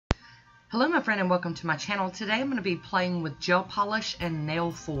Hello my friend and welcome to my channel. Today I'm going to be playing with gel polish and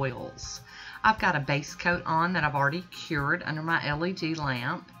nail foils. I've got a base coat on that I've already cured under my LED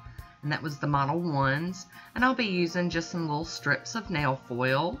lamp, and that was the Model 1s, and I'll be using just some little strips of nail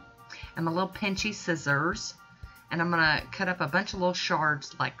foil and my little pinchy scissors, and I'm going to cut up a bunch of little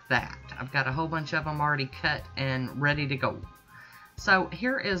shards like that. I've got a whole bunch of them already cut and ready to go. So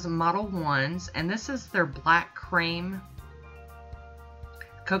here is Model 1s, and this is their black cream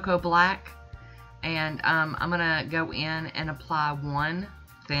cocoa black, and I'm gonna go in and apply one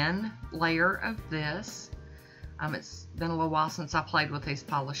thin layer of this. It's been a little while since I played with these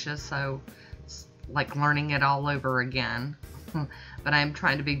polishes, so it's like learning it all over again. But I'm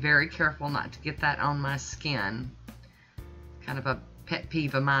trying to be very careful not to get that on my skin. Kind of a pet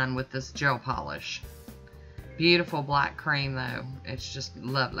peeve of mine with this gel polish. Beautiful black cream though, it's just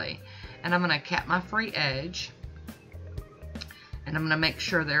lovely. And I'm gonna cap my free edge. And I'm going to make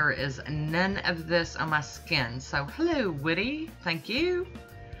sure there is none of this on my skin. So, hello, Woody. Thank you.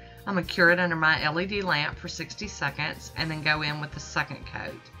 I'm going to cure it under my LED lamp for 60 seconds and then go in with the second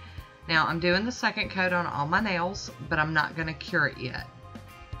coat. Now, I'm doing the second coat on all my nails, but I'm not going to cure it yet.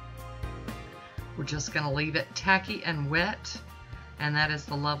 We're just going to leave it tacky and wet. And that is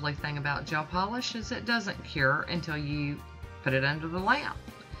the lovely thing about gel polish, is it doesn't cure until you put it under the lamp.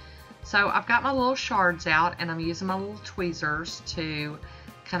 So I've got my little shards out, and I'm using my little tweezers to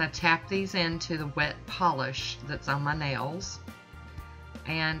kind of tap these into the wet polish that's on my nails.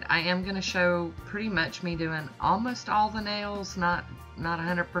 And I am going to show pretty much me doing almost all the nails, not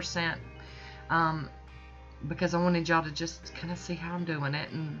 100%, because I wanted y'all to just kind of see how I'm doing it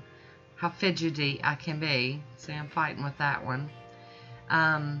and how fidgety I can be. See, I'm fighting with that one.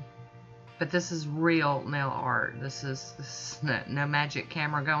 But this is real nail art. This is no magic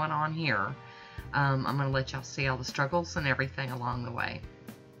camera going on here. I'm going to let y'all see all the struggles and everything along the way.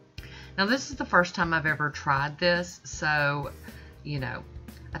 Now this is the first time I've ever tried this, so, you know,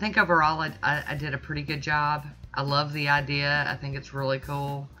 I think overall I did a pretty good job. I love the idea. I think it's really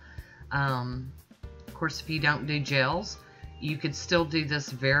cool. Of course, if you don't do gels, you could still do this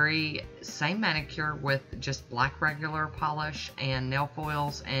very same manicure with just black regular polish and nail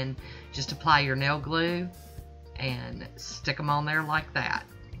foils, and just apply your nail glue and stick them on there like that.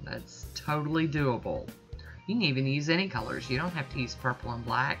 That's totally doable. You can even use any colors. You don't have to use purple and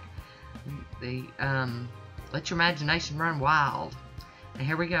black. Let your imagination run wild. And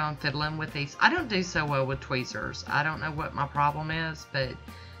here we go. I'm fiddling with these. I don't do so well with tweezers. I don't know what my problem is, but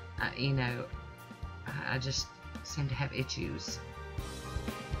you know, I just seem to have issues.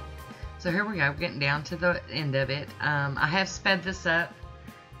 So here we go, getting down to the end of it. I have sped this up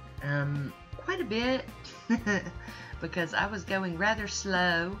quite a bit because I was going rather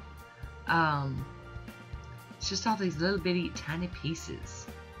slow. It's just all these little bitty tiny pieces.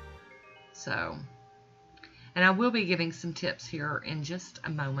 So, and I will be giving some tips here in just a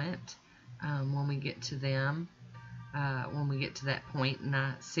moment when we get to them, when we get to that point and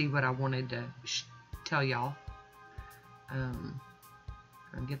I see what I wanted to tell y'all.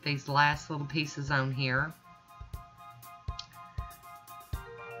 I'll get these last little pieces on here.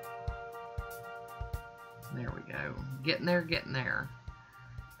 There we go. Getting there, getting there.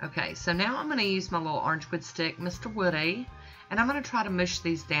 Okay, so now I'm going to use my little orange wood stick, Mr. Woody, and I'm going to try to mush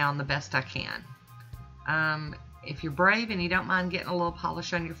these down the best I can. If you're brave and you don't mind getting a little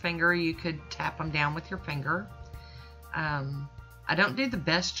polish on your finger, you could tap them down with your finger. I don't do the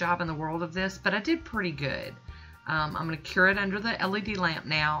best job in the world of this, but I did pretty good. I'm going to cure it under the LED lamp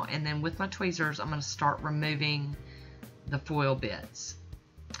now, and then with my tweezers I'm going to start removing the foil bits.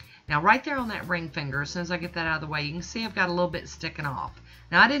 Now right there on that ring finger, as soon as I get that out of the way, you can see I've got a little bit sticking off.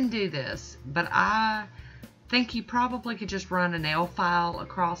 Now I didn't do this, but I think you probably could just run a nail file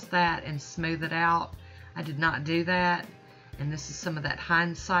across that and smooth it out. I did not do that, and this is some of that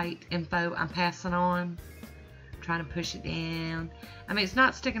hindsight info I'm passing on. Trying to push it down. I mean, it's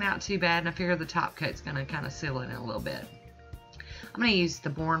not sticking out too bad, and I figure the top coat's going to kind of seal it in a little bit. I'm going to use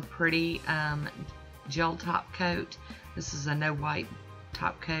the Born Pretty gel top coat. This is a no white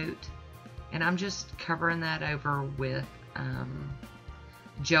top coat, and I'm just covering that over with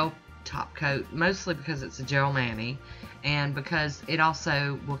gel top coat, mostly because it's a gel mani, and because it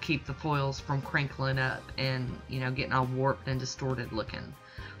also will keep the foils from crinkling up and, you know, getting all warped and distorted looking.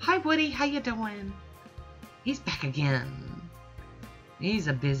 Hi Woody, how you doing? He's back again. He's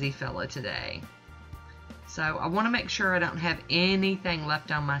a busy fella today. So I want to make sure I don't have anything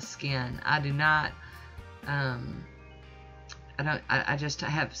left on my skin. I do not, I just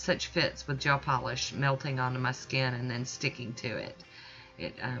have such fits with gel polish melting onto my skin and then sticking to it.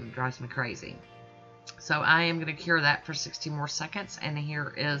 It drives me crazy. So I am going to cure that for 60 more seconds, and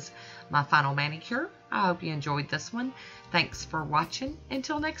here is my final manicure. I hope you enjoyed this one. Thanks for watching.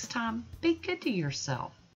 Until next time, be good to yourself.